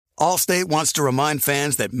Allstate wants to remind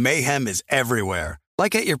fans that mayhem is everywhere,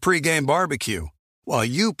 like at your pregame barbecue. While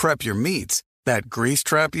you prep your meats, that grease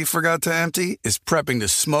trap you forgot to empty is prepping to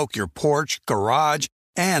smoke your porch, garage,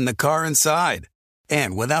 and the car inside.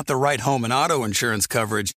 And without the right home and auto insurance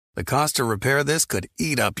coverage, the cost to repair this could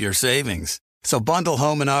eat up your savings. So bundle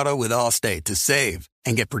home and auto with Allstate to save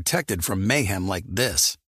and get protected from mayhem like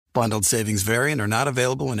this. Bundled savings vary and are not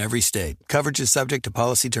available in every state. Coverage is subject to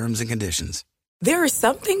policy terms and conditions. There are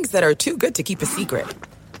some things that are too good to keep a secret.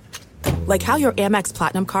 Like how your Amex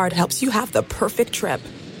Platinum card helps you have the perfect trip.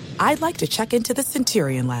 I'd like to check into the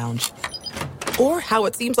Centurion Lounge. Or how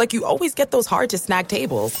it seems like you always get those hard-to-snag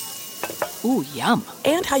tables. Ooh, yum.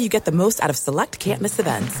 And how you get the most out of select can't-miss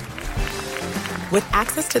events. With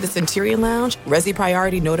access to the Centurion Lounge, Resi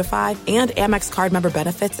Priority Notified, and Amex card member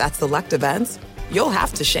benefits at select events, you'll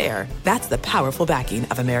have to share. That's the powerful backing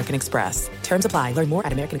of American Express. Terms apply. Learn more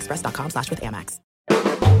at americanexpress.com/withAmex.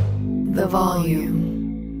 The Volume.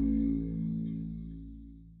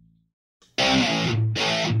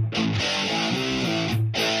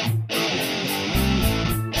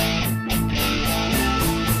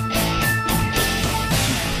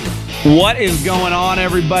 What is going on,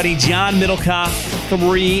 everybody? John Middlecoff,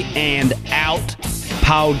 3 and Out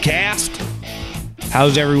podcast.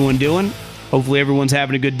 How's everyone doing? Hopefully everyone's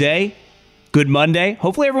having a good day. Good Monday.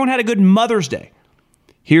 Hopefully everyone had a good Mother's Day.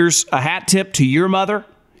 Here's a hat tip to your mother,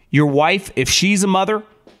 your wife if she's a mother,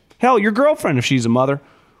 hell, your girlfriend if she's a mother.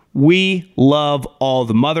 We love all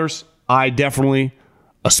the mothers. I definitely,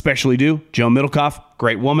 especially do. Joan Middlecoff,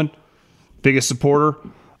 great woman, biggest supporter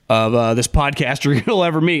of this podcaster you'll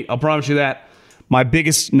ever meet. I'll promise you that. My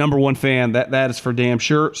biggest number one fan, that is for damn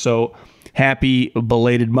sure. So happy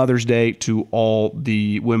belated Mother's Day to all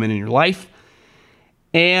the women in your life.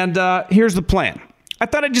 And here's the plan. I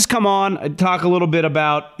thought I'd just come on and talk a little bit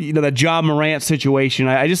about that Ja Morant situation.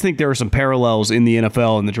 I just think there are some parallels in the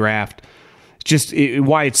NFL and the draft. It's just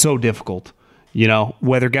why it's so difficult.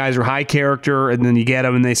 Whether guys are high character and then you get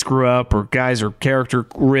them and they screw up, or guys are character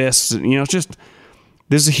risks. It's just,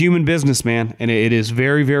 this is a human business, man, and it is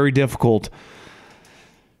very, very difficult.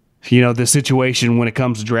 The situation when it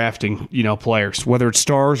comes to drafting, players, whether it's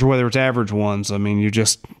stars or whether it's average ones. I mean,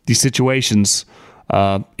 these situations.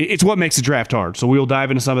 It's what makes the draft hard. So we'll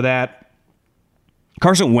dive into some of that.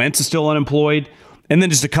 Carson Wentz is still unemployed. And then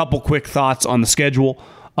just a couple quick thoughts on the schedule.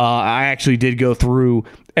 I actually did go through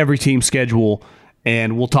every team's schedule,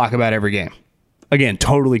 and we'll talk about every game. Again,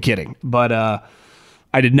 totally kidding. But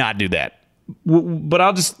I did not do that. But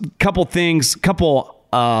I'll just, couple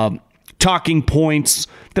talking points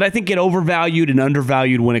that I think get overvalued and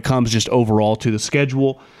undervalued when it comes just overall to the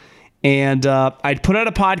schedule. And I put out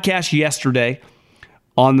a podcast yesterday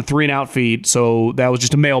on the 3 and Out feed. So that was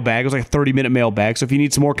just a mailbag. It was like a 30-minute mailbag. So if you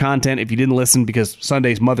need some more content, if you didn't listen because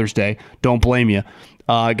Sunday's Mother's Day, don't blame you.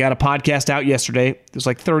 I got a podcast out yesterday. It was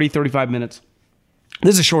like 30, 35 minutes.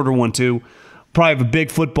 This is a shorter one too. Probably have a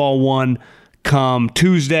big football one come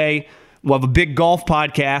Tuesday. We'll have a big golf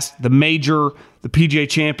podcast. The PGA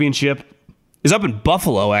Championship is up in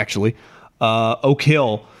Buffalo, actually. Oak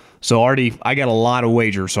Hill. So I got a lot of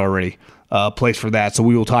wagers already placed for that. So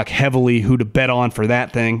we will talk heavily who to bet on for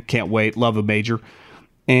that thing. Can't wait. Love a major.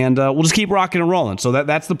 And we'll just keep rocking and rolling. So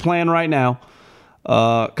that's the plan right now.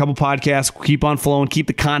 A couple podcasts. Keep on flowing. Keep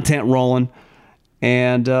the content rolling.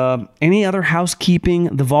 And any other housekeeping,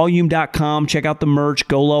 thevolume.com. Check out the merch.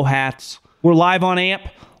 Go-Low hats. We're live on AMP.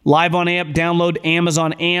 Download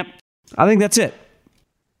Amazon AMP. I think that's it.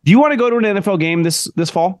 Do you want to go to an NFL game this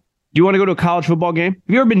fall? Do you want to go to a college football game? Have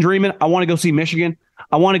you ever been dreaming, I want to go see Michigan?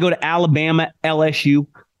 I want to go to Alabama, LSU.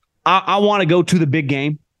 I want to go to the big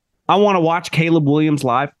game. I want to watch Caleb Williams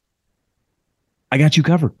live. I got you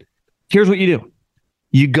covered. Here's what you do.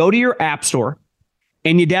 You go to your app store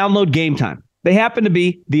and you download Game Time. They happen to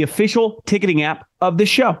be the official ticketing app of this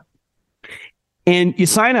show. And you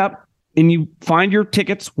sign up and you find your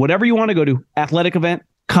tickets, whatever you want to go to, athletic event,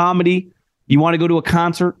 comedy, you want to go to a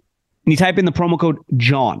concert, and you type in the promo code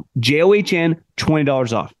JOHN, JOHN,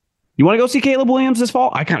 $20 off. You want to go see Caleb Williams this fall?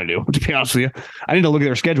 I kind of do, to be honest with you. I need to look at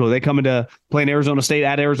their schedule. They come into playing Arizona State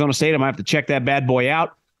at Arizona State. I might have to check that bad boy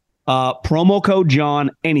out. Promo code JOHN,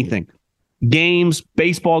 anything. Games,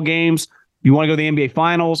 baseball games. You want to go to the NBA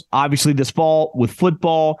Finals, obviously this fall with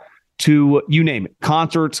football, to you name it.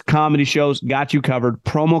 Concerts, comedy shows, got you covered.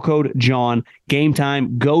 Promo code JOHN, Game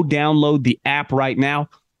Time. Go download the app right now.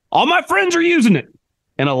 All my friends are using it,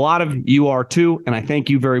 and a lot of you are too, and I thank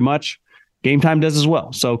you very much. Game Time does as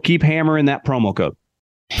well, so keep hammering that promo code.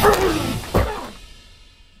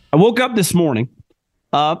 I woke up this morning,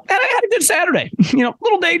 and I had a good Saturday.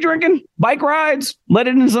 Little day drinking, bike rides, let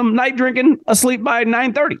in some night drinking, asleep by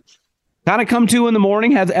 9:30. Kind of come to in the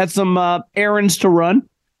morning, had some errands to run,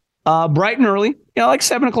 bright and early, like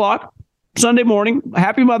 7 o'clock, Sunday morning.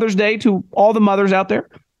 Happy Mother's Day to all the mothers out there.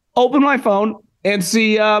 Open my phone and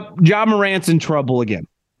see Ja Morant's in trouble again.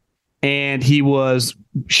 And he was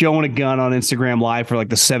showing a gun on Instagram Live for like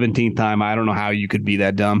the 17th time. I don't know how you could be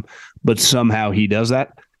that dumb, but somehow he does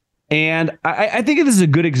that. And I think this is a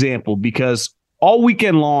good example because all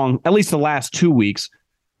weekend long, at least the last 2 weeks,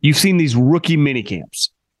 you've seen these rookie minicamps.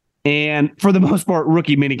 And for the most part,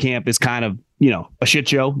 rookie minicamp is kind of, a shit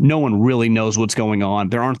show. No one really knows what's going on.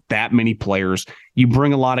 There aren't that many players. You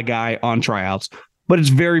bring a lot of guy on tryouts, but it's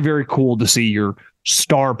very, very cool to see your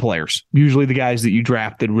star players, usually the guys that you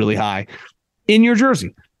drafted really high, in your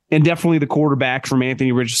jersey. And definitely the quarterbacks from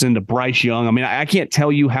Anthony Richardson to Bryce Young. I mean, I can't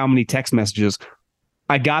tell you how many text messages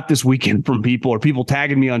I got this weekend from people or people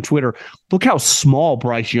tagging me on Twitter. Look how small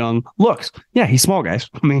Bryce Young looks. Yeah, he's small, guys.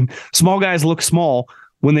 I mean, small guys look small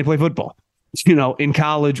when they play football, in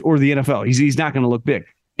college or the NFL. He's not going to look big.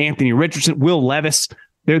 Anthony Richardson, Will Levis,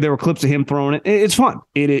 there were clips of him throwing it. It's fun.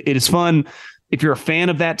 It is fun. If you're a fan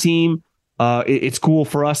of that team, it's cool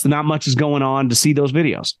for us. Not much is going on to see those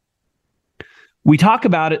videos. We talk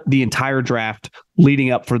about it the entire draft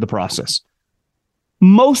leading up for the process.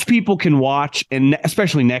 Most people can watch, and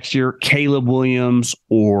especially next year, Caleb Williams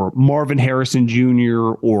or Marvin Harrison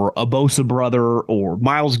Jr. or a Bosa brother or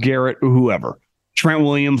Myles Garrett or whoever, Trent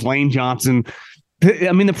Williams, Lane Johnson.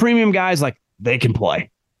 I mean, the premium guys, like, they can play.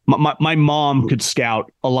 My mom could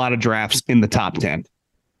scout a lot of drafts in the top 10,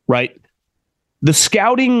 right? The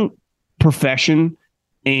scouting profession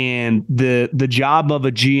and the job of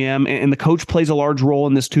a GM, and the coach plays a large role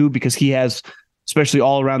in this too, because he has, especially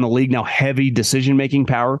all around the league now, heavy decision-making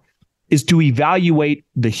power, is to evaluate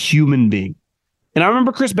the human being. And I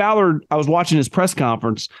remember Chris Ballard, I was watching his press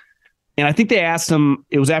conference, and I think they asked him,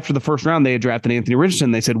 it was after the first round they had drafted Anthony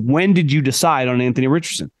Richardson. They said, when did you decide on Anthony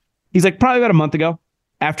Richardson? He's like, probably about a month ago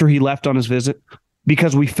after he left on his visit,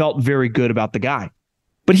 because we felt very good about the guy.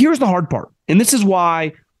 But here's the hard part. And this is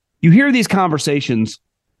why you hear these conversations,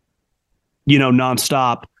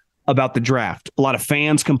 nonstop about the draft. A lot of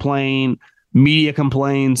fans complain, media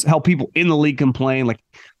complains, hell, people in the league complain, like,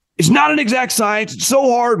 it's not an exact science. It's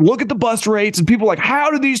so hard. Look at the bust rates. And people are like,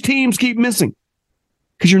 how do these teams keep missing?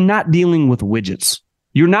 Because you're not dealing with widgets.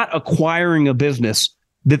 You're not acquiring a business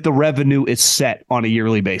that the revenue is set on a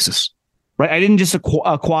yearly basis, right? I didn't just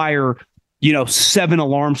acquire, 7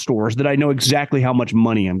 alarm stores that I know exactly how much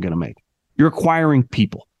money I'm going to make. You're acquiring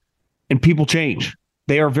people, and people change.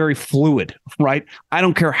 They are very fluid, right? I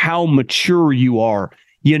don't care how mature you are.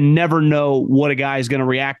 You never know what a guy is going to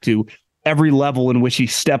react to every level in which he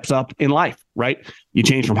steps up in life, right? You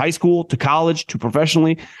change from high school to college to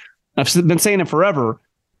professionally. I've been saying it forever.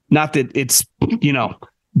 Not that it's,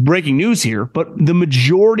 breaking news here, but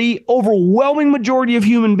the overwhelming majority of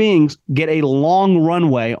human beings get a long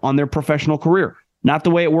runway on their professional career. Not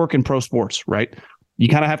the way it works in pro sports, right? You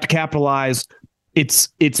kind of have to capitalize. It's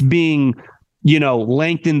being,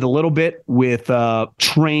 lengthened a little bit with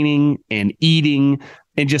training and eating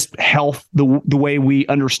and just health, the way we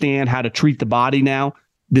understand how to treat the body now.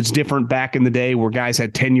 That's different back in the day where guys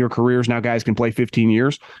had 10-year careers. Now guys can play 15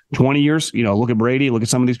 years, 20 years. Look at Brady, look at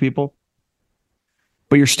some of these people.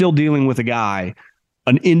 But you're still dealing with a guy,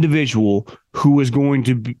 an individual who is going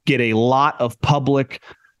to get a lot of public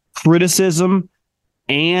criticism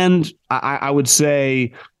and I would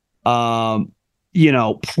say, praise,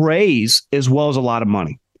 as well as a lot of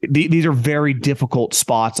money. These are very difficult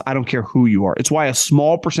spots. I don't care who you are. It's why a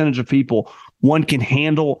small percentage of people, one, can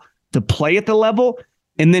handle to play at the level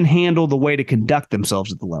and then handle the way to conduct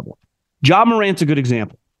themselves at the level. Ja Morant's a good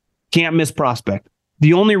example. Can't miss prospect.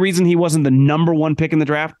 The only reason he wasn't the number 1 pick in the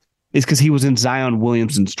draft is because he was in Zion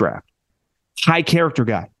Williamson's draft. High character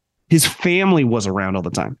guy. His family was around all the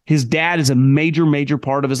time. His dad is a major, major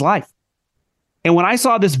part of his life. And when I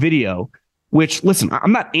saw this video, which, listen,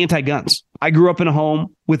 I'm not anti-guns. I grew up in a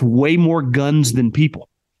home with way more guns than people.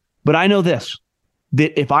 But I know this,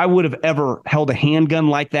 that if I would have ever held a handgun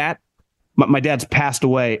like that, my dad's passed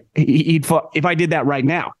away. If I did that right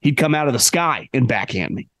now, he'd come out of the sky and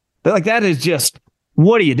backhand me. But like, that is just,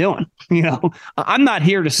 what are you doing? I'm not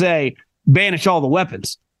here to say banish all the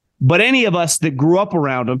weapons, but any of us that grew up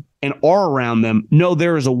around them and are around them know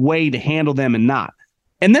there is a way to handle them and not.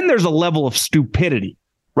 And then there's a level of stupidity,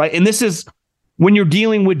 right? And this is when you're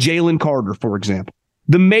dealing with Jalen Carter, for example.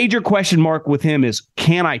 The major question mark with him is,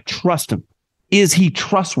 can I trust him? Is he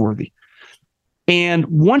trustworthy? And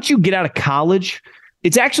once you get out of college,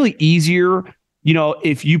 it's actually easier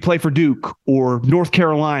if you play for Duke or North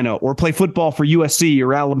Carolina or play football for USC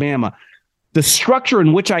or Alabama, the structure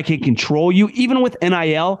in which I can control you, even with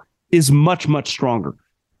NIL, is much, much stronger.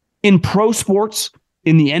 In pro sports,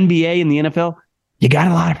 in the NBA and the NFL, you got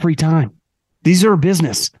a lot of free time. These are a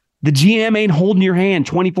business. The GM ain't holding your hand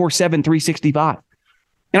 24/7, 365.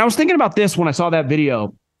 And I was thinking about this when I saw that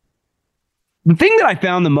video. The thing that I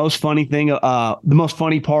found the most funny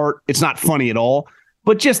part, it's not funny at all,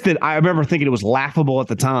 but just that I remember thinking it was laughable at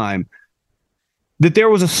the time, that there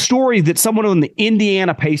was a story that someone on the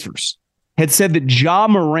Indiana Pacers had said that Ja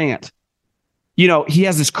Morant, he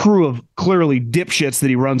has this crew of clearly dipshits that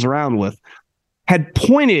he runs around with, had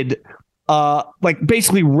pointed,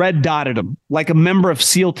 basically red dotted him like a member of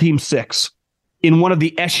SEAL Team 6 in one of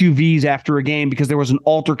the SUVs after a game because there was an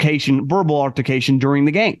verbal altercation during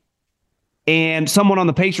the game. And someone on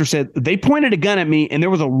the Pacers said they pointed a gun at me and there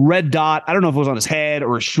was a red dot. I don't know if it was on his head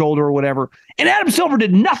or his shoulder or whatever. And Adam Silver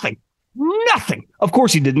did nothing. Nothing. Of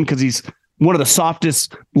course he didn't, because he's one of the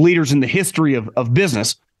softest leaders in the history of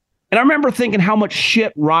business. And I remember thinking how much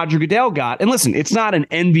shit Roger Goodell got. And listen, it's not an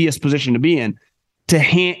envious position to be in to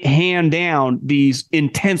hand down these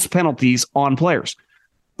intense penalties on players.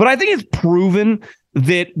 But I think it's proven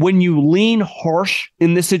that when you lean harsh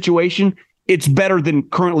in this situation, it's better than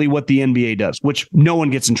currently what the NBA does, which no one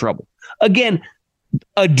gets in trouble. Again,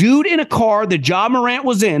 a dude in a car that Ja Morant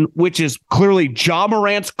was in, which is clearly Ja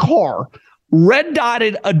Morant's car, red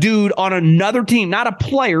dotted a dude on another team, not a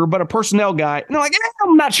player, but a personnel guy. And they're like,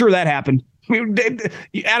 I'm not sure that happened.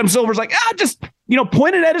 Adam Silver's like, just,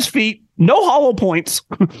 pointed at his feet, no hollow points.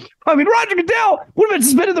 I mean, Roger Goodell would have been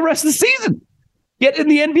suspended the rest of the season. Yet in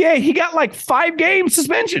the NBA, he got like 5-game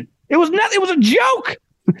suspension. It was a joke.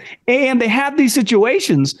 And they have these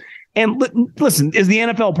situations. And listen, is the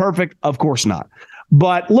NFL perfect? Of course not.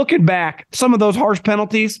 But looking back, some of those harsh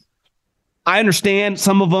penalties, I understand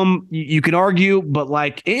some of them you can argue, but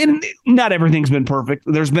not everything's been perfect.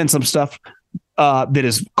 There's been some stuff that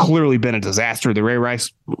has clearly been a disaster, the Ray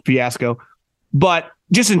Rice fiasco. But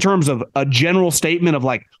just in terms of a general statement of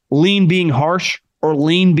lean being harsh or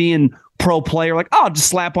lean being pro player, just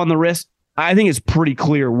slap on the wrist, I think it's pretty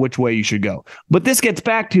clear which way you should go. But this gets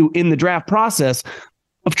back to in the draft process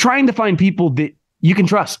of trying to find people that you can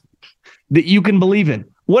trust, that you can believe in.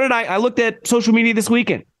 I looked at social media this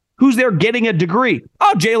weekend. Who's there getting a degree?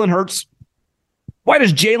 Oh, Jalen Hurts. Why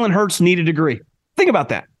does Jalen Hurts need a degree? Think about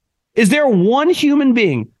that. Is there one human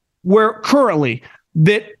being where currently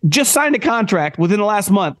that just signed a contract within the last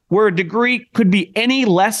month where a degree could be any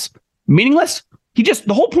less meaningless?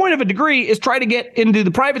 The whole point of a degree is try to get into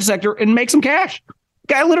the private sector and make some cash.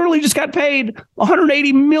 Guy literally just got paid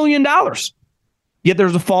 $180 million. Yet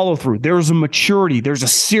there's a follow through. There's a maturity. There's a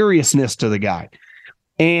seriousness to the guy.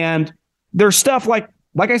 And there's stuff like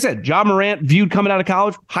I said, Ja Morant viewed coming out of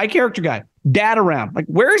college, high character guy, dad around.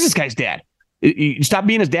 Where is this guy's dad? You stop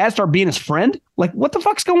being his dad, start being his friend? What the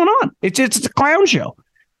fuck's going on? It's a clown show.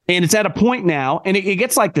 And it's at a point now, and it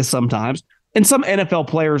gets like this sometimes. And some NFL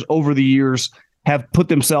players over the years have put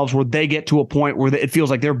themselves where they get to a point where it feels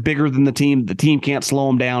like they're bigger than the team. The team can't slow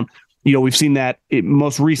them down. We've seen that.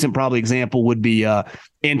 Most recent probably example would be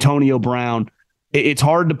Antonio Brown. It's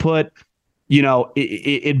hard to put,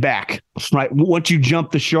 it back, right? Once you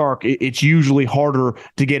jump the shark, it's usually harder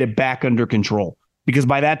to get it back under control because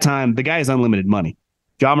by that time, the guy has unlimited money.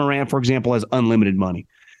 Ja Morant, for example, has unlimited money.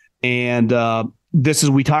 And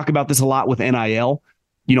we talk about this a lot with NIL,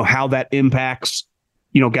 how that impacts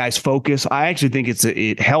guys' focus. I actually think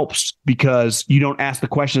it helps because you don't ask the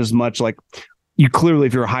question as much. You clearly,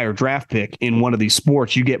 if you're a higher draft pick in one of these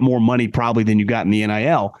sports, you get more money probably than you got in the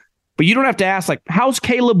NIL. But you don't have to ask, how's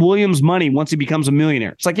Caleb Williams' money once he becomes a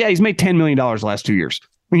millionaire? It's he's made $10 million the last 2 years.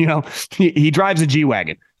 He drives a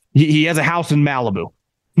G-Wagon. He has a house in Malibu.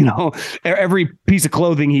 Every piece of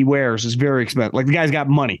clothing he wears is very expensive. The guy's got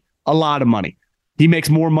money, a lot of money. He makes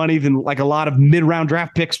more money than a lot of mid-round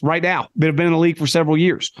draft picks right now that have been in the league for several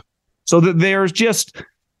years. So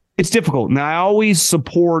it's difficult. Now, I always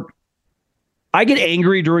I get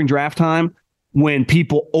angry during draft time when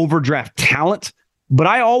people overdraft talent, but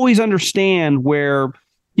I always understand where,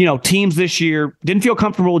 teams this year didn't feel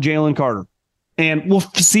comfortable with Jalen Carter. And we'll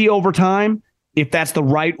see over time if that's the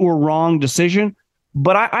right or wrong decision.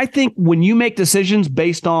 But I think when you make decisions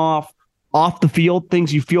based off the field,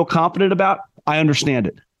 things you feel confident about, I understand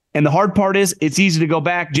it. And the hard part is it's easy to go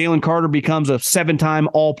back. Jalen Carter becomes a 7-time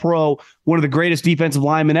All-Pro, one of the greatest defensive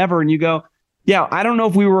linemen ever. And you go, yeah, I don't know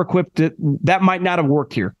if we were equipped that might not have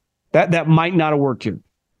worked here. That might not have worked here.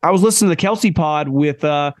 I was listening to the Kelsey pod with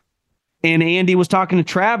And Andy was talking to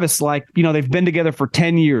Travis, like, they've been together for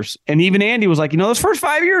 10 years. And even Andy was like, those first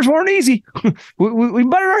 5 years weren't easy. we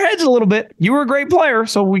butted our heads a little bit. You were a great player,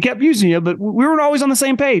 so we kept using you, but we weren't always on the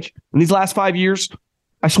same page. And these last 5 years,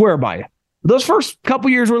 I swear by you. Those first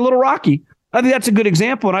couple years were a little rocky. I think that's a good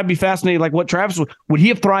example, and I'd be fascinated, like what Travis would he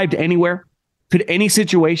have thrived anywhere? Could any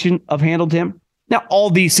situation have handled him? Now,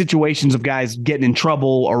 all these situations of guys getting in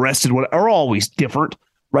trouble, arrested, are always different,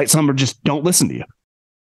 right? Some are just don't listen to you.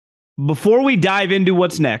 Before we dive into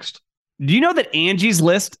what's next, do you know that Angie's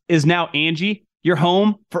List is now Angie, your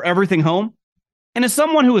home for everything home? And as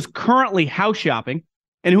someone who is currently house shopping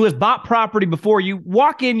and who has bought property before, you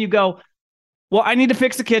walk in, you go, well, I need to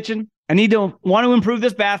fix the kitchen. I want to improve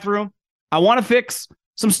this bathroom. I want to fix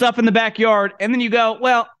some stuff in the backyard. And then you go,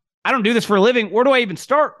 well, I don't do this for a living. Where do I even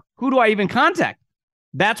start? Who do I even contact?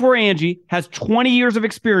 That's where Angie has 20 years of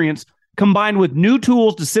experience combined with new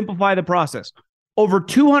tools to simplify the process. Over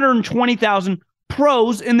 220,000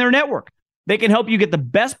 pros in their network. They can help you get the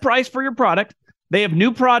best price for your product. They have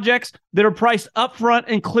new projects that are priced upfront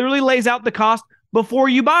and clearly lays out the cost before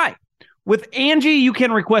you buy. With Angie, you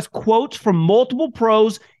can request quotes from multiple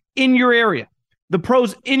pros in your area. The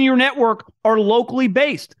pros in your network are locally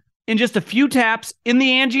based. In just a few taps in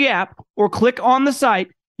the Angie app or click on the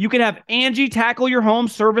site, you can have Angie tackle your home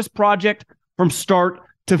service project from start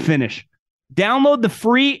to finish. Download the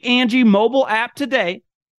free Angie mobile app today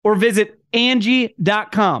or visit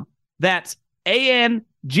Angie.com. That's ANGI.com.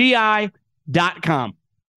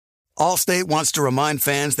 Allstate wants to remind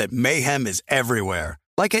fans that mayhem is everywhere,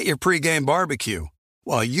 like at your pregame barbecue.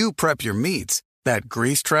 While you prep your meats, that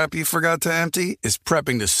grease trap you forgot to empty is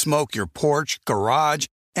prepping to smoke your porch, garage,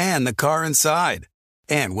 and the car inside.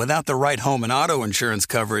 And without the right home and auto insurance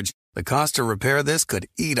coverage, the cost to repair this could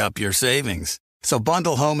eat up your savings. So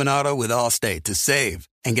bundle home and auto with Allstate to save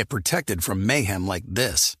and get protected from mayhem like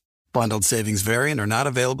this. Bundled savings vary and are not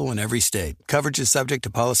available in every state. Coverage is subject to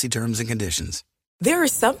policy terms and conditions. There are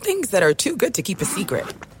some things that are too good to keep a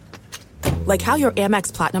secret. Like how your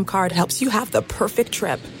Amex Platinum card helps you have the perfect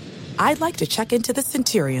trip. I'd like to check into the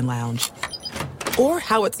Centurion Lounge. Or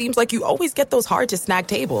how it seems like you always get those hard-to-snag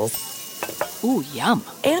tables. Ooh, yum.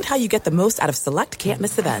 And how you get the most out of select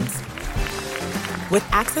can't-miss events. With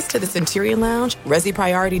access to the Centurion Lounge, Resi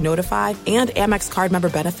Priority Notified, and Amex card member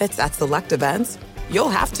benefits at select events, you'll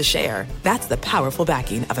have to share. That's the powerful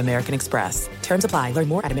backing of American Express. Terms apply. Learn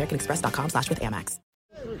more at americanexpress.com/withAmex.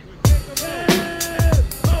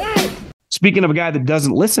 Speaking of a guy that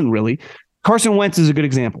doesn't listen, really, Carson Wentz is a good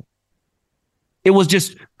example. It was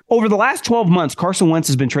just over the last 12 months, Carson Wentz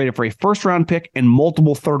has been traded for a first-round pick and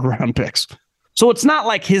multiple third-round picks. So it's not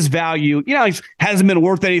like his value, he hasn't been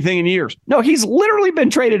worth anything in years. No, he's literally been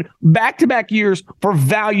traded back-to-back years for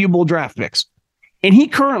valuable draft picks. And he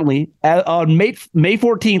currently, on May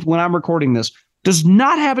 14th, when I'm recording this, does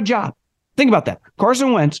not have a job. Think about that.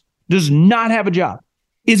 Carson Wentz does not have a job.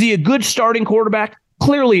 Is he a good starting quarterback?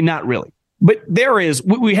 Clearly not really. But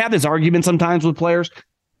we have this argument sometimes with players.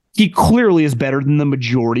 He clearly is better than the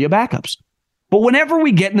majority of backups. But whenever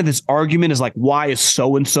we get into this argument is like, why is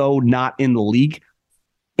so-and-so not in the league?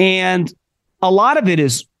 And a lot of it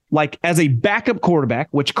is like as a backup quarterback,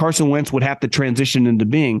 which Carson Wentz would have to transition into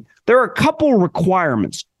being, there are a couple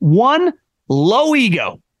requirements. One, low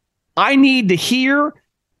ego. I need to hear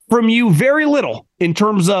from you very little in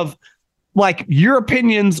terms of like your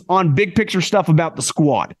opinions on big picture stuff about the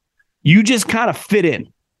squad. You just kind of fit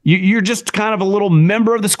in. You're just kind of a little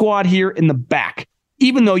member of the squad here in the back,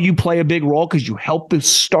 even though you play a big role because you help the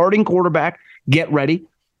starting quarterback get ready.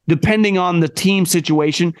 Depending on the team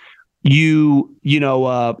situation, you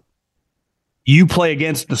play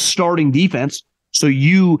against the starting defense, so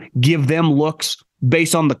you give them looks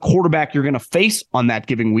based on the quarterback you're going to face on that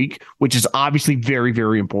given week, which is obviously very,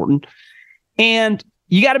 very important. And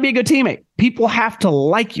you got to be a good teammate. People have to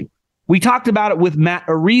like you. We talked about it with Matt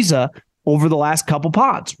Ariza over the last couple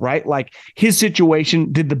pods, right? Like his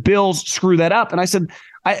situation, did the Bills screw that up? And I said,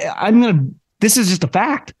 this is just a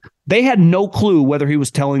fact. They had no clue whether he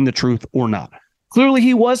was telling the truth or not. Clearly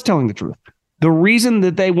he was telling the truth. The reason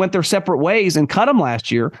that they went their separate ways and cut him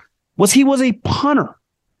last year was he was a punter,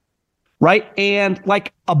 right? And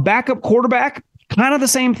like a backup quarterback, kind of the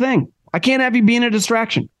same thing. I can't have you being a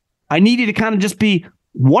distraction. I need you to kind of just be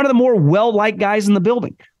one of the more well-liked guys in the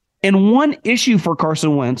building. And one issue for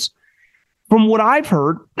Carson Wentz, from what I've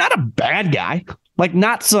heard, not a bad guy, like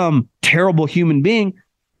not some terrible human being,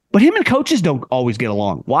 but him and coaches don't always get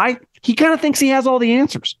along. Why? He kind of thinks he has all the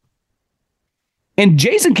answers. And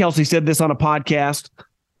Jason Kelsey said this on a podcast,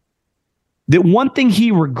 that one thing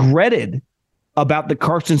he regretted about the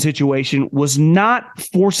Carson situation was not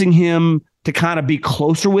forcing him to kind of be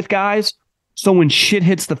closer with guys, So when shit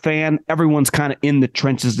hits the fan, everyone's kind of in the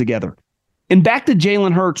trenches together. And back to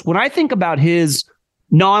Jalen Hurts, when I think about his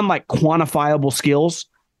non-like quantifiable skills,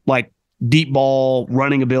 like deep ball,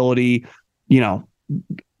 running ability,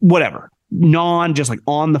 whatever, just like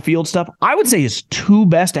on the field stuff, I would say his two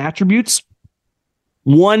best attributes,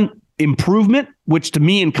 one, improvement, which to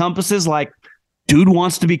me encompasses like dude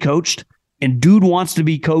wants to be coached and dude wants to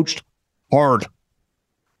be coached hard.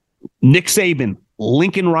 Nick Saban,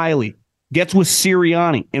 Lincoln Riley gets with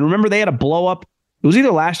Sirianni. And remember, they had a blow up. It was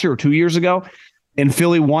either last year or 2 years ago. And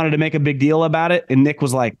Philly wanted to make a big deal about it. And Nick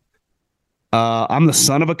was like, I'm the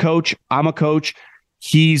son of a coach. I'm a coach.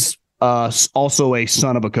 He's also a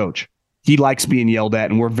son of a coach. He likes being yelled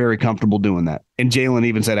at, and we're very comfortable doing that. And Jalen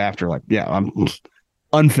even said after, like, yeah, I'm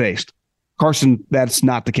unfazed. Carson, that's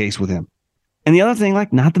not the case with him. And the other thing,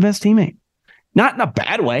 like, not the best teammate. Not in a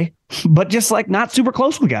bad way, but just like not super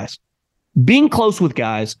close with guys. Being close with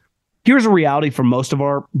guys, here's a reality for most of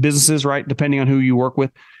our businesses, right? Depending on who you work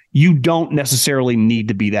with, you don't necessarily need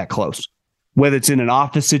to be that close. Whether it's in an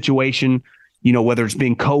office situation, whether it's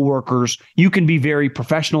being coworkers, you can be very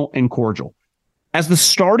professional and cordial. As the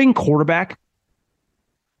starting quarterback,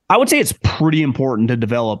 I would say it's pretty important to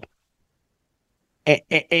develop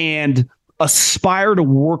and aspire to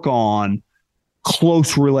work on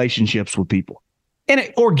close relationships with people.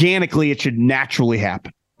 And organically, it should naturally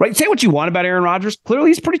happen, right? Say what you want about Aaron Rodgers. Clearly,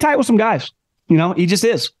 he's pretty tight with some guys. He just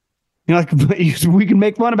is. Like we can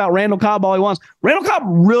make fun about Randall Cobb all he wants. Randall Cobb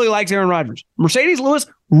really likes Aaron Rodgers. Mercedes Lewis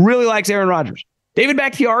really likes Aaron Rodgers. David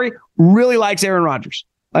Bakhtiari really likes Aaron Rodgers.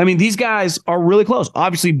 I mean, these guys are really close.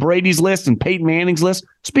 Obviously, Brady's list and Peyton Manning's list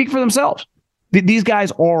speak for themselves. These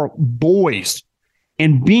guys are boys.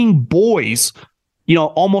 And being boys,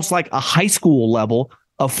 almost like a high school level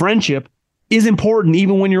of friendship is important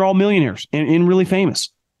even when you're all millionaires and really famous.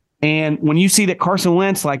 And when you see that Carson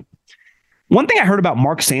Wentz, like, one thing I heard about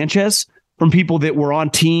Mark Sanchez from people that were on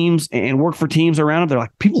teams and worked for teams around him, they're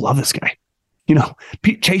like, people love this guy.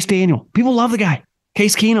 Chase Daniel, people love the guy.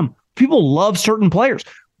 Case Keenum, people love certain players.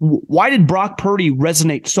 Why did Brock Purdy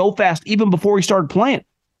resonate so fast even before he started playing?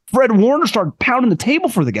 Fred Warner started pounding the table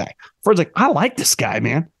for the guy. Fred's like, I like this guy,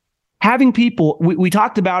 man. Having people, we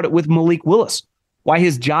talked about it with Malik Willis, why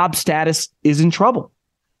his job status is in trouble.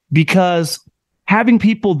 Because having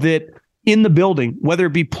people that in the building, whether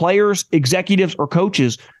it be players, executives, or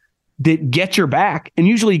coaches, that get your back, and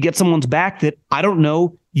usually you get someone's back that, I don't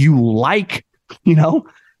know, you like,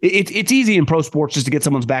 it's easy in pro sports just to get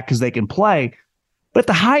someone's back because they can play. But at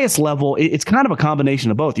the highest level, it's kind of a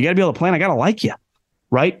combination of both. You got to be able to play, and I got to like you,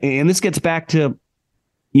 right? And this gets back to,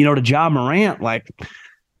 to Ja Morant. Like,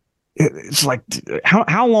 it's like,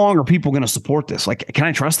 how long are people going to support this? Like, can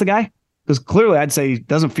I trust the guy? Because clearly I'd say he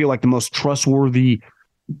doesn't feel like the most trustworthy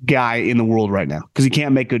guy in the world right now because he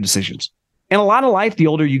can't make good decisions. And a lot of life, the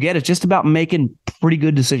older you get, it's just about making pretty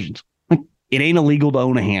good decisions. Like, it ain't illegal to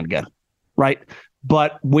own a handgun, right?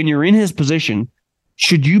 But when you're in his position,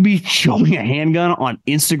 should you be showing a handgun on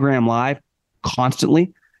Instagram Live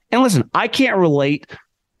constantly? And listen, I can't relate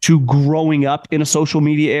to growing up in a social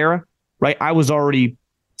media era, right? I was already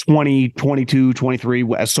 20, 22,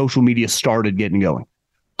 23 as social media started getting going.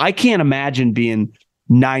 I can't imagine being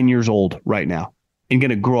 9 years old right now and going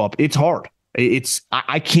to grow up. It's hard.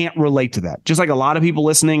 I can't relate to that. Just like a lot of people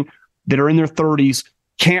listening that are in their 30s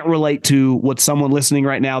can't relate to what someone listening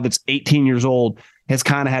right now that's 18 years old has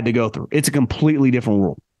kind of had to go through. It's a completely different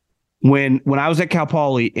world. When I was at Cal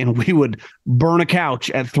Poly and we would burn a couch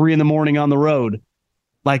at 3 a.m. on the road,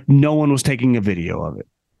 like no one was taking a video of it.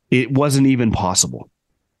 It wasn't even possible.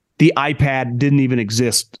 The iPad didn't even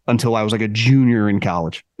exist until I was like a junior in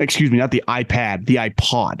college. Excuse me, not the iPad, the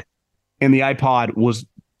iPod. And the iPod was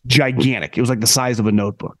gigantic. It was like the size of a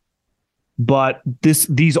notebook. But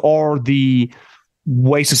these are the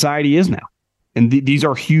way society is now. And these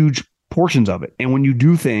are huge portions of it. And when you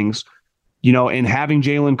do things, and having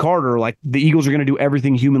Jalen Carter, like the Eagles are going to do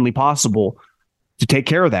everything humanly possible to take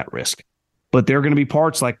care of that risk. But there are going to be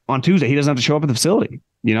parts like on Tuesday, he doesn't have to show up at the facility,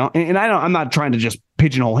 and I'm not trying to just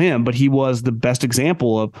pigeonhole him, but he was the best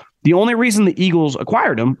example of the only reason the Eagles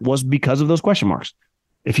acquired him was because of those question marks.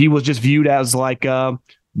 If he was just viewed as like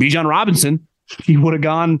Bijan Robinson, he would have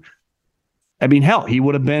gone. I mean, hell, he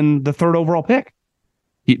would have been the 3rd overall pick.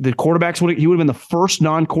 The quarterbacks he would have been the first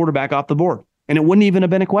non-quarterback off the board, and it wouldn't even have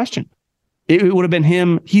been a question. It would have been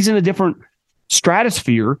him. He's in a different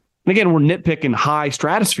stratosphere. And again, we're nitpicking high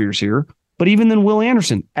stratospheres here, but even then Will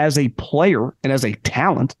Anderson as a player and as a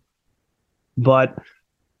talent. But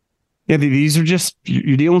yeah, these are just,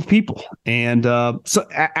 you're dealing with people. And so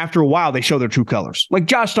after a while, they show their true colors. Like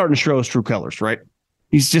Josh starting to show his true colors, right?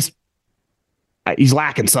 He's just He's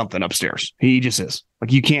lacking something upstairs. He just is.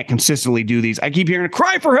 Like, you can't consistently do these. I keep hearing,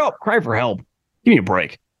 cry for help, cry for help. Give me a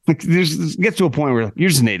break. Like, it gets to a point where you're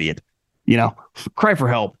just an idiot. Cry for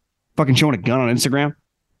help. Fucking showing a gun on Instagram.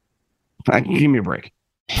 Give me a break.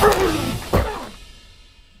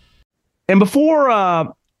 And before, I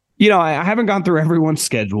haven't gone through everyone's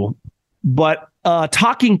schedule, but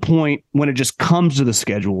talking point when it just comes to the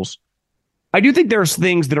schedules, I do think there's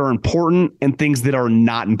things that are important and things that are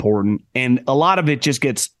not important. And a lot of it just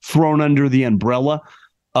gets thrown under the umbrella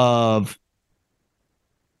of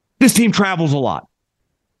this team travels a lot.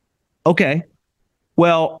 Okay.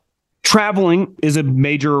 Well, traveling is a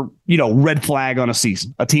major, red flag on a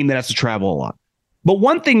season, a team that has to travel a lot. But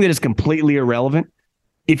one thing that is completely irrelevant,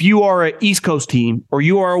 if you are an East Coast team or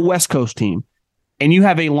you are a West Coast team and you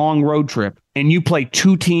have a long road trip and you play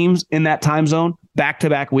two teams in that time zone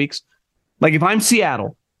back-to-back weeks, like if I'm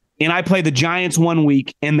Seattle and I play the Giants one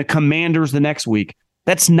week and the Commanders the next week,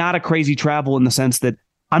 that's not a crazy travel in the sense that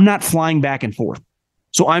I'm not flying back and forth.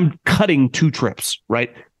 So I'm cutting two trips,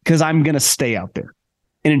 right? Because I'm going to stay out there.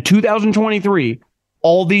 And in 2023,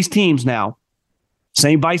 all these teams now,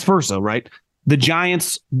 same vice versa, right? The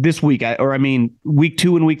Giants this week, week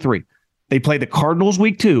 2 and week 3, they play the Cardinals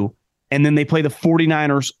week 2, and then they play the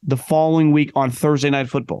 49ers the following week on Thursday Night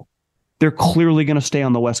Football. They're clearly going to stay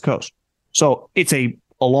on the West Coast. So it's a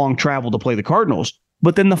long travel to play the Cardinals.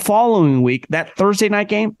 But then the following week, that Thursday night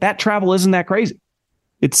game, that travel isn't that crazy.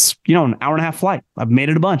 It's, an hour and a half flight. I've made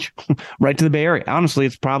it a bunch right to the Bay Area. Honestly,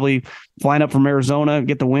 it's probably flying up from Arizona,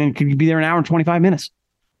 get the win. Could you be there in an hour and 25 minutes?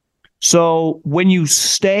 So when you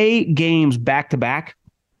stay games back to back,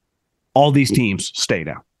 all these teams stay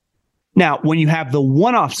down. Now, when you have the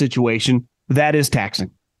one-off situation, that is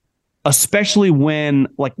taxing. Especially when,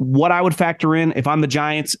 like, what I would factor in if I'm the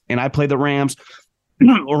Giants and I play the Rams,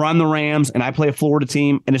 or I'm the Rams and I play a Florida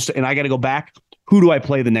team and I got to go back, who do I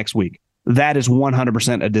play the next week? That is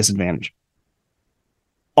 100% a disadvantage.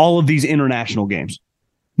 All of these international games,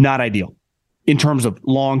 not ideal in terms of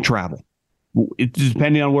long travel. It's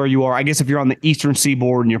depending on where you are. I guess if you're on the Eastern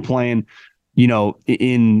Seaboard and you're playing,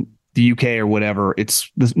 in the UK or whatever,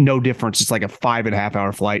 there's no difference. It's like a 5.5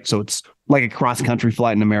 hour flight. So it's like a cross country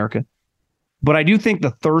flight in America. But I do think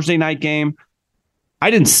the Thursday night game,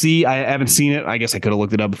 I haven't seen it. I guess I could have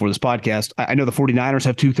looked it up before this podcast. I know the 49ers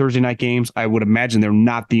have 2 Thursday night games. I would imagine they're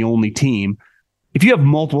not the only team. If you have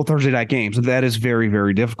multiple Thursday night games, that is very,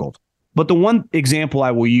 very difficult. But the one example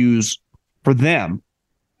I will use for them,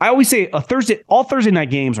 I always say all Thursday night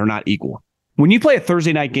games are not equal. When you play a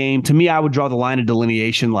Thursday night game, to me, I would draw the line of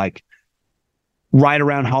delineation like right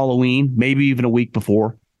around Halloween, maybe even a week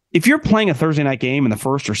before. If you're playing a Thursday night game in the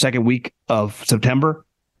first or second week of September,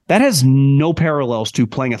 that has no parallels to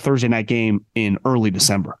playing a Thursday night game in early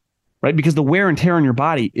December, right? Because the wear and tear on your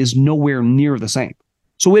body is nowhere near the same.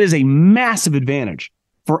 So it is a massive advantage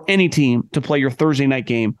for any team to play your Thursday night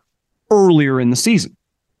game earlier in the season.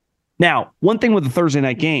 Now, one thing with the Thursday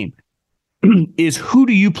night game is who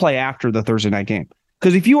do you play after the Thursday night game?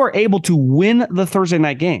 Because if you are able to win the Thursday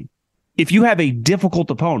night game, if you have a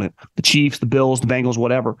difficult opponent, the Chiefs, the Bills, the Bengals,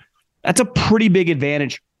 whatever, that's a pretty big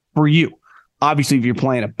advantage for you. Obviously, if you're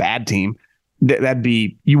playing a bad team,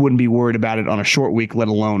 you wouldn't be worried about it on a short week, let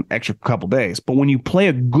alone extra couple days. But when you play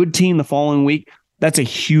a good team the following week, that's a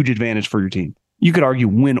huge advantage for your team. You could argue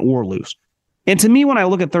win or lose. And to me, when I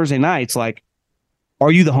look at Thursday nights, like,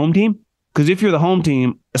 are you the home team? Because if you're the home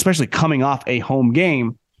team, especially coming off a home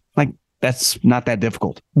game, like, that's not that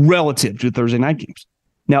difficult relative to Thursday night games.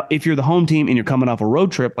 Now, if you're the home team and you're coming off a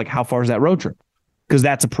road trip, like, how far is that road trip? Because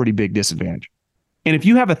that's a pretty big disadvantage. And if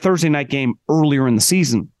you have a Thursday night game earlier in the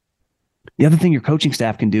season, the other thing your coaching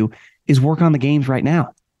staff can do is work on the games right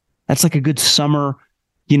now. That's like a good summer,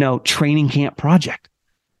 training camp project.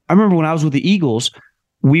 I remember when I was with the Eagles,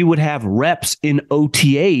 we would have reps in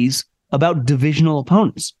OTAs about divisional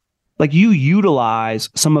opponents. Like, you utilize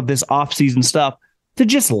some of this offseason stuff to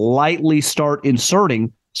just lightly start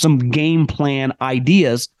inserting some game plan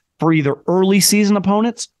ideas for either early season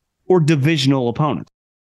opponents or divisional opponents.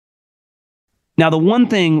 Now, the one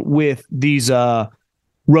thing with these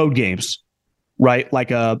road games, right?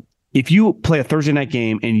 Like, if you play a Thursday night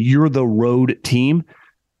game and you're the road team,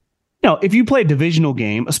 if you play a divisional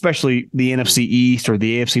game, especially the NFC East or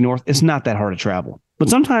the AFC North, it's not that hard to travel. But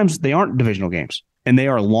sometimes they aren't divisional games and they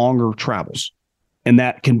are longer travels. And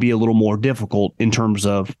that can be a little more difficult in terms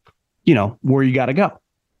of, where you got to go.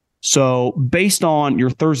 So based on your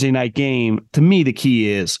Thursday night game, to me, the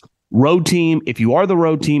key is road team. If you are the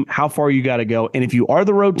road team, how far you got to go. And if you are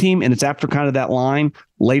the road team and it's after kind of that line,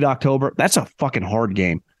 late October, that's a fucking hard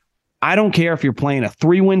game. I don't care if you're playing a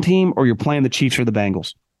 3-win team or you're playing the Chiefs or the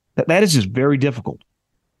Bengals. That is just very difficult.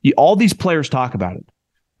 All these players talk about it,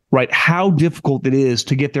 right? How difficult it is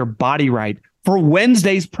to get their body right for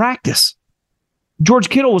Wednesday's practice. George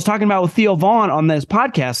Kittle was talking about with Theo Vaughn on this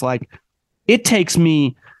podcast, like,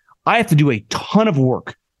 I have to do a ton of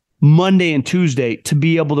work Monday and Tuesday to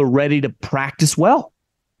be able to ready to practice well.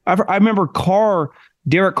 I remember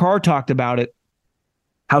Derek Carr talked about it,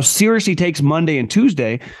 how serious he takes Monday and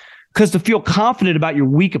Tuesday, because to feel confident about your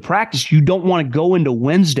week of practice, you don't want to go into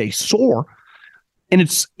Wednesday sore. And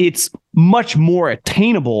it's much more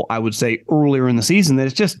attainable, I would say, earlier in the season. That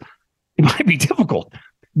it might be difficult.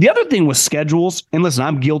 The other thing with schedules, and listen,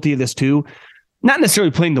 I'm guilty of this too, not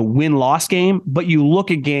necessarily playing the win-loss game, but you look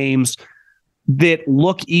at games that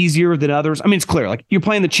look easier than others. I mean, it's clear, like you're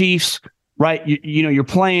playing the Chiefs, right? You're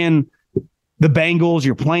playing the Bengals,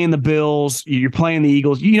 you're playing the Bills, you're playing the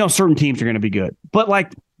Eagles. Certain teams are going to be good. But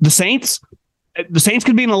like the Saints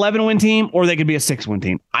could be an 11-win team or they could be a 6-win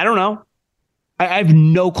team. I don't know. I have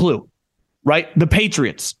no clue, right? The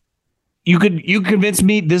Patriots. You convince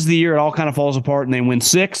me this is the year it all kind of falls apart and they win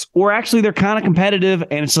 6, or actually they're kind of competitive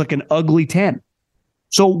and it's like an ugly 10.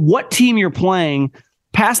 So what team you're playing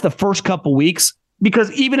past the first couple weeks,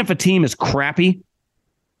 because even if a team is crappy,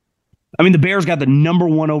 I mean, the Bears got the number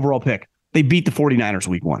 1 overall pick. They beat the 49ers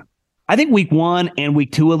week 1. I think week 1 and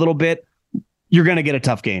week 2 a little bit, you're going to get a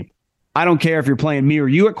tough game. I don't care if you're playing me or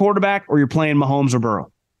you at quarterback or you're playing Mahomes or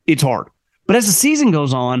Burrow. It's hard. But as the season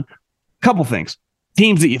goes on, a couple things.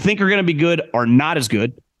 Teams that you think are going to be good are not as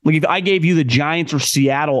good. Like if I gave you the Giants or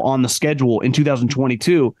Seattle on the schedule in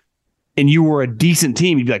 2022 and you were a decent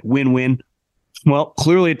team, you'd be like, win-win. Well,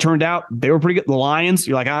 clearly it turned out they were pretty good. The Lions,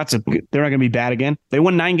 you're like, they're not going to be bad again. They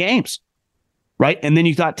won 9 games, right? And then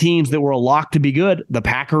you thought teams that were a lock to be good, the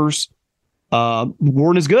Packers,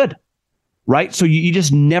 weren't as good, right? So you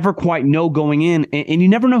just never quite know going in, and you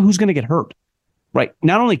never know who's going to get hurt, right?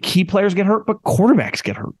 Not only key players get hurt, but quarterbacks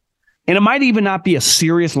get hurt. And it might even not be a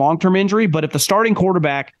serious long-term injury, but if the starting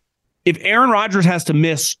quarterback, if Aaron Rodgers has to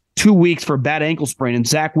miss 2 weeks for a bad ankle sprain and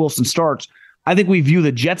Zach Wilson starts, I think we view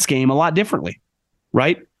the Jets game a lot differently,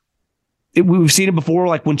 right? We've seen it before,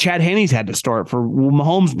 like when Chad Henne's had to start for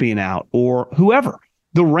Mahomes being out or whoever.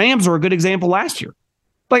 The Rams are a good example last year.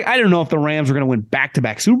 Like, I don't know if the Rams are going to win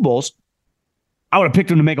back-to-back Super Bowls. I would have picked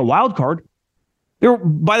them to make a wild card.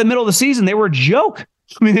 By the middle of the season, they were a joke.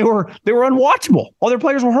 I mean, they were unwatchable. All their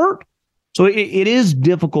players were hurt. So it is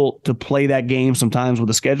difficult to play that game sometimes with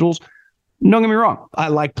the schedules. Don't get me wrong. I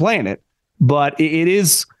like playing it. But it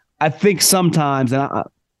is, I think sometimes, and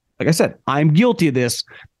like I said, I'm guilty of this,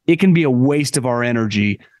 it can be a waste of our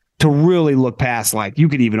energy to really look past, like, you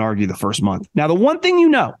could even argue the first month. Now, the one thing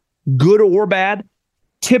good or bad,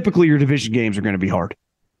 typically your division games are going to be hard,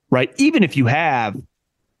 right? Even if you have,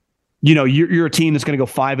 you're a team that's going to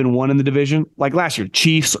go 5-1 in the division. Like last year,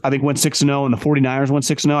 Chiefs, I think, went 6-0, and the 49ers went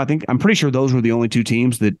 6-0. I'm pretty sure those were the only 2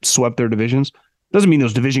 teams that swept their divisions. Doesn't mean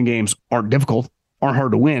those division games aren't difficult, aren't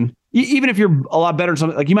hard to win. Even if you're a lot better,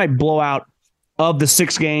 something like you might blow out of the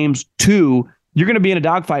 6 games 2, you're going to be in a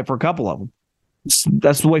dogfight for a couple of them.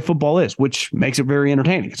 That's the way football is, which makes it very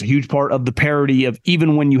entertaining. It's a huge part of the parity of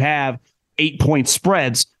even when you have 8-point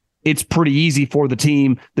spreads, it's pretty easy for the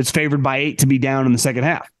team that's favored by 8 to be down in the second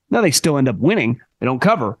half. Now they still end up winning. They don't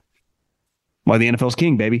cover. Why the NFL's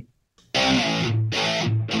king, baby.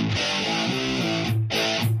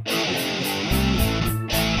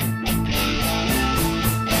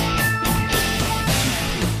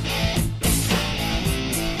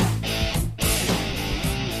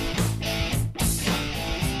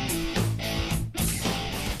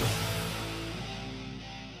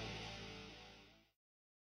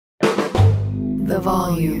 The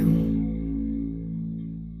volume.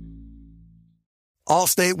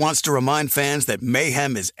 Allstate wants to remind fans that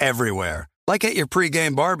mayhem is everywhere, like at your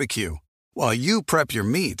pregame barbecue. While you prep your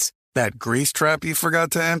meats, that grease trap you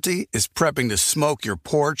forgot to empty is prepping to smoke your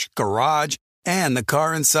porch, garage, and the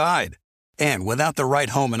car inside. And without the right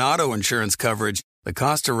home and auto insurance coverage, the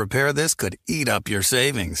cost to repair this could eat up your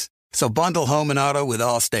savings. So bundle home and auto with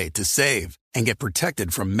Allstate to save and get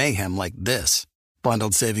protected from mayhem like this.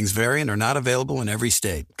 Bundled savings vary and are not available in every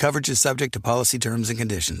state. Coverage is subject to policy terms and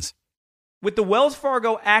conditions. With the Wells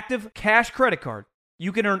Fargo Active Cash Credit Card,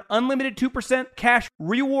 you can earn unlimited 2% cash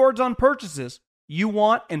rewards on purchases you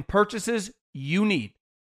want and purchases you need.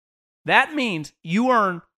 That means you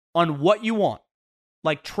earn on what you want,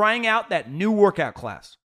 like trying out that new workout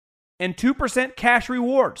class, and 2% cash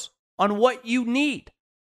rewards on what you need,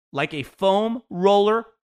 like a foam roller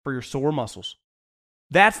for your sore muscles.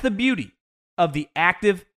 That's the beauty of the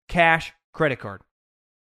Active Cash Credit Card.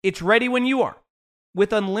 It's ready when you are,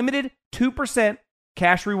 with unlimited 2%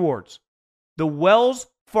 cash rewards. The Wells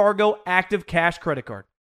Fargo Active Cash Credit Card.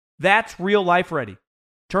 That's real life ready.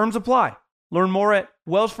 Terms apply. Learn more at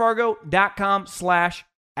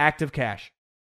wellsfargo.com/activecash.